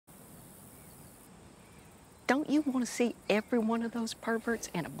Don't you want to see every one of those perverts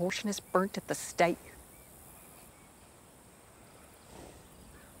and abortionists burnt at the stake?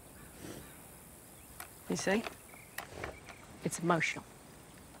 You see? It's emotional,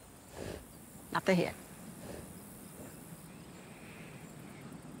 not the head.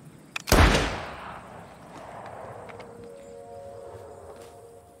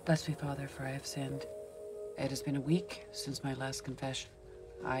 Bless me, Father, for I have sinned. It has been a week since my last confession.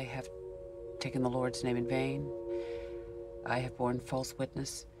 I have taken the Lord's name in vain. I have borne false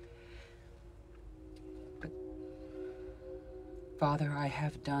witness. But, Father, I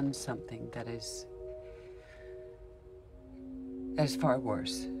have done something that is far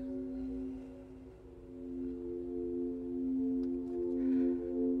worse.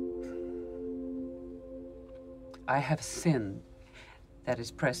 I have a sin that is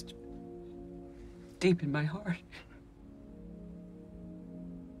pressed deep in my heart.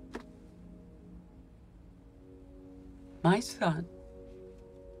 My son,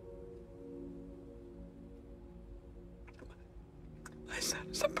 my son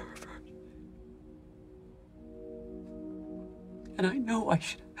is a pervert. And I know I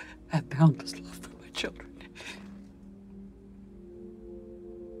should have boundless love for my children.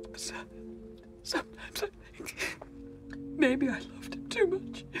 But sometimes I think maybe I loved him too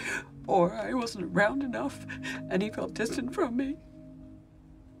much, or I wasn't around enough and he felt distant from me.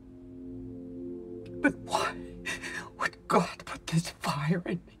 But why would God put this fire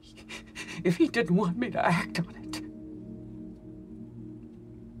in me if he didn't want me to act on it?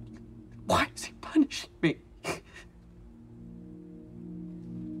 Why is he punishing me?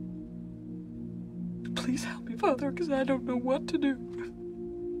 Please help me, Father, because I don't know what to do.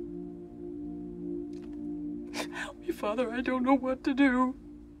 Help me, Father, I don't know what to do.